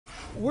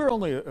We're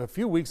only a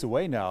few weeks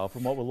away now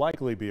from what will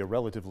likely be a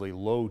relatively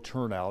low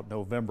turnout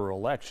November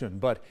election,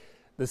 but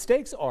the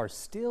stakes are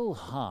still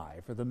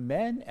high for the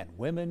men and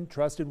women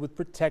trusted with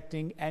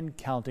protecting and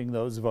counting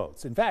those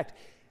votes. In fact,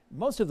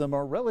 most of them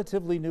are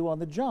relatively new on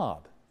the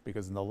job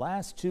because in the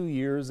last 2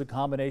 years, a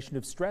combination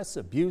of stress,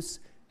 abuse,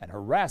 and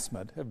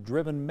harassment have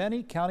driven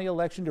many county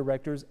election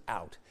directors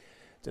out.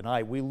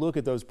 Tonight, we look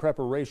at those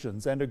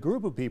preparations and a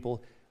group of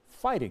people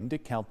fighting to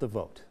count the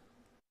vote.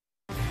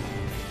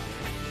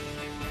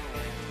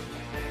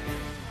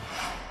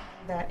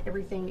 That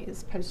everything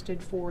is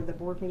posted for the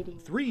board meeting.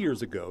 3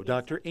 years ago,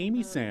 Dr.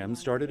 Amy Sams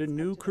started a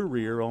new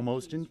career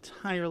almost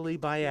entirely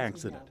by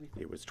accident.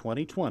 It was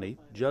 2020,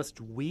 just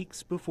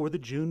weeks before the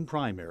June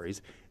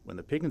primaries, when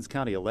the Pickens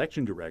County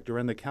election director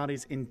and the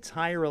county's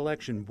entire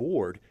election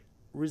board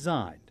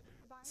resigned.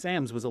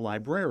 Sams was a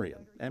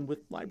librarian, and with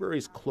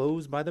libraries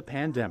closed by the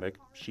pandemic,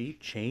 she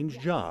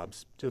changed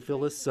jobs to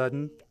fill a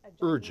sudden,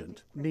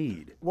 urgent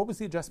need. What was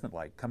the adjustment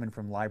like coming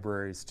from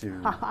libraries to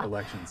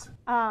elections?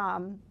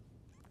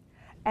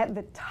 At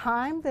the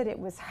time that it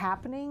was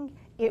happening,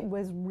 it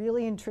was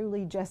really and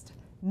truly just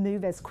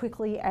move as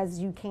quickly as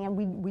you can.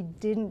 We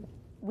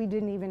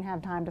didn't even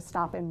have time to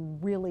stop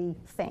and really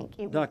think.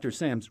 Dr.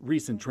 Sams'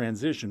 recent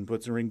transition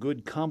puts her in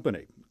good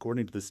company.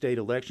 According to the State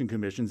Election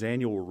Commission's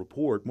annual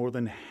report, more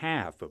than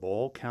half of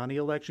all county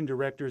election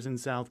directors in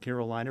South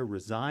Carolina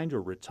resigned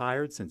or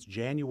retired since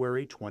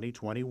January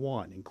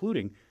 2021,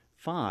 including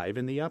 5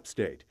 in the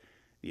upstate.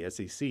 The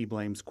SEC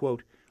blames,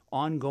 quote,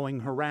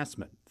 ongoing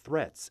harassment,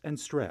 threats, and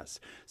stress,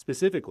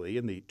 specifically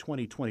in the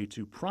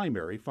 2022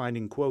 primary,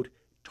 finding, quote,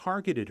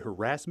 targeted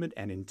harassment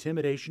and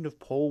intimidation of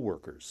poll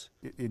workers.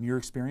 In your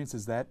experience,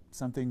 is that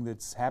something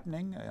that's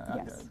happening?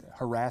 Yes.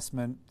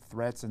 Harassment,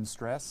 threats, and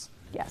stress?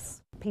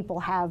 Yes. People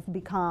have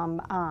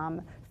become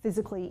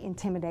physically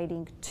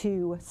intimidating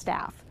to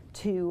staff,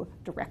 to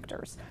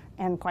directors,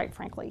 and quite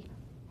frankly,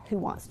 who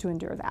wants to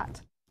endure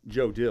that?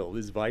 Joe Dill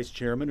is vice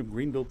chairman of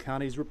Greenville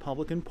County's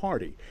Republican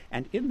Party,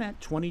 and in that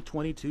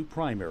 2022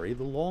 primary,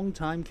 the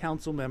longtime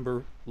council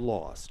member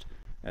lost.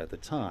 At the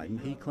time,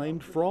 he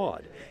claimed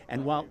fraud,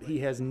 and while he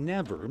has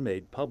never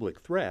made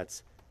public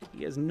threats,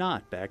 he has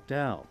not backed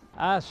down.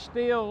 I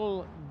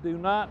still do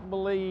not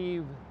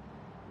believe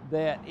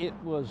that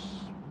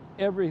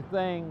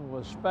everything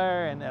was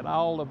fair and that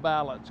all the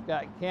ballots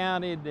got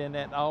counted and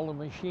that all the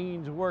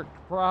machines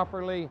worked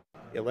properly.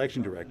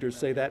 Election directors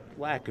say that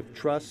lack of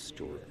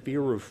trust or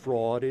fear of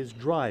fraud is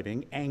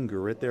driving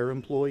anger at their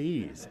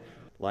employees.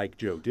 Like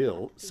Joe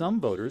Dill,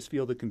 some voters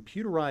feel the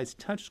computerized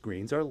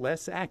touchscreens are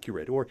less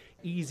accurate or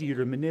easier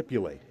to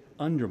manipulate,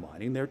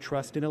 undermining their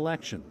trust in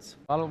elections.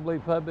 I don't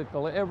believe public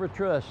will ever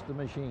trust the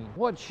machine.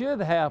 What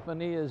should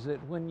happen is that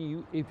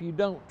if you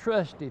don't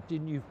trust it,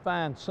 then you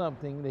find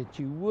something that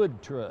you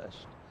would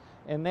trust,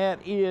 and that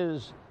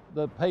is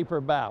the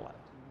paper ballot.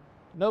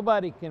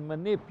 Nobody can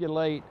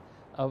manipulate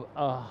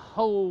a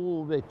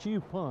hole that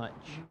you punch.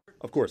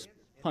 Of course,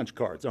 punch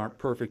cards aren't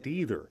perfect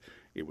either.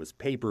 It was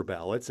paper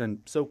ballots and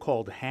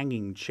so-called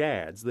hanging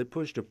chads that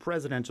pushed a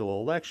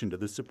presidential election to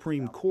the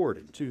Supreme Court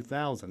in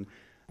 2000.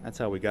 That's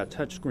how we got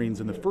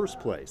touchscreens in the first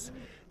place.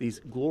 These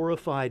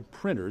glorified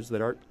printers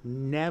that are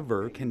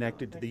never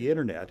connected to the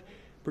internet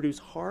produce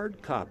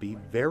hard copy,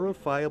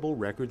 verifiable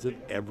records of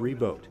every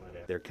vote.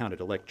 They're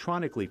counted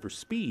electronically for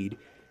speed,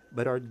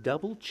 but are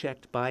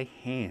double-checked by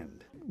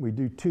hand. We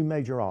do 2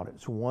 major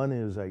audits. One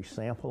is a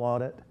sample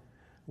audit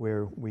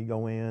where we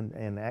go in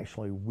and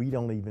actually we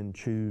don't even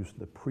choose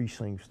the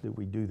precincts that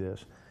we do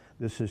this.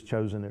 This is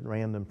chosen at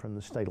random from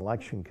the State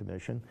Election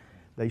Commission.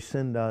 They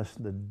send us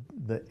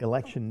the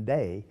election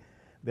day,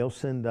 they'll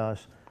send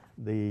us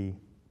the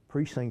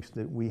precincts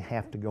that we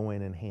have to go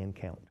in and hand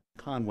count.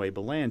 Conway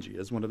Belangia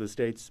is one of the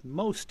state's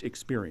most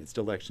experienced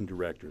election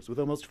directors with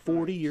almost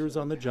 40 years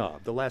on the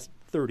job, the last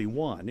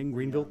 31 in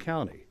Greenville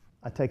County.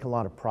 I take a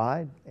lot of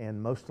pride,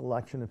 and most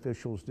election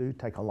officials do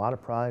take a lot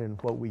of pride in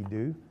what we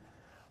do.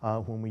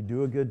 When we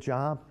do a good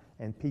job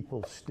and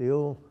people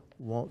still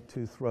want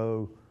to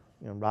throw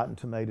rotten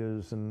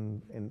tomatoes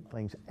and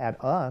things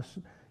at us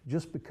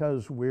just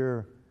because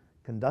we're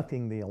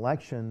conducting the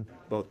election.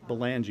 Both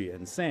Belangia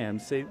and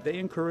Sams say they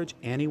encourage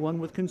anyone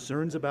with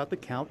concerns about the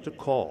count to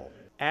call,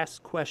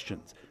 ask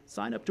questions,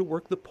 sign up to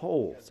work the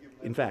polls.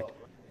 In fact,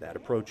 that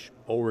approach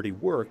already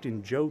worked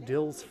in Joe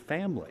Dill's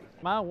family.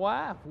 My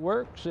wife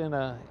works in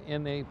a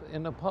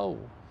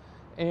poll,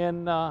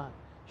 and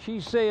she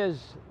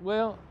says,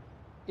 well,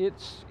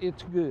 it's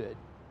good.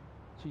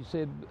 She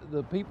said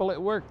the people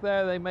that work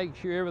there, they make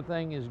sure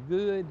everything is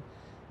good,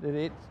 that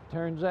it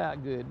turns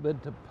out good.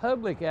 But the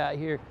public out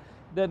here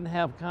doesn't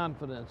have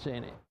confidence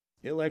in it.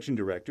 Election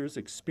directors,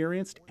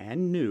 experienced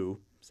and new,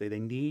 say they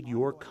need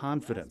your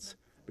confidence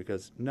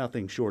because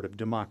nothing short of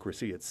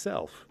democracy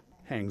itself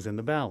hangs in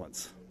the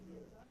balance.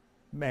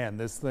 Man,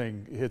 this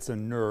thing hits a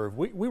nerve.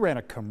 We ran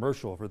a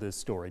commercial for this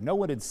story. No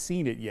one had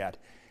seen it yet,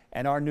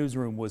 and our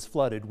newsroom was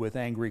flooded with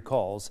angry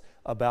calls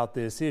about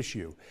this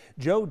issue.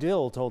 Joe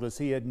Dill told us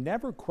he had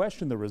never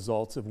questioned the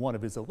results of one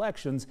of his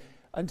elections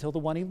until the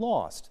one he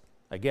lost.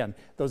 Again,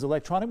 those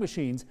electronic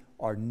machines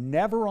are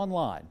never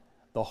online.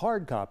 The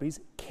hard copies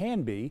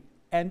can be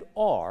and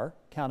are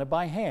counted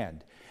by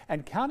hand.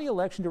 And county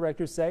election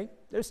directors say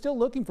they're still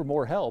looking for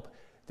more help.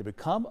 To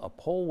become a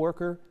poll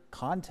worker,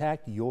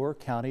 contact your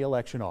county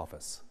election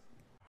office.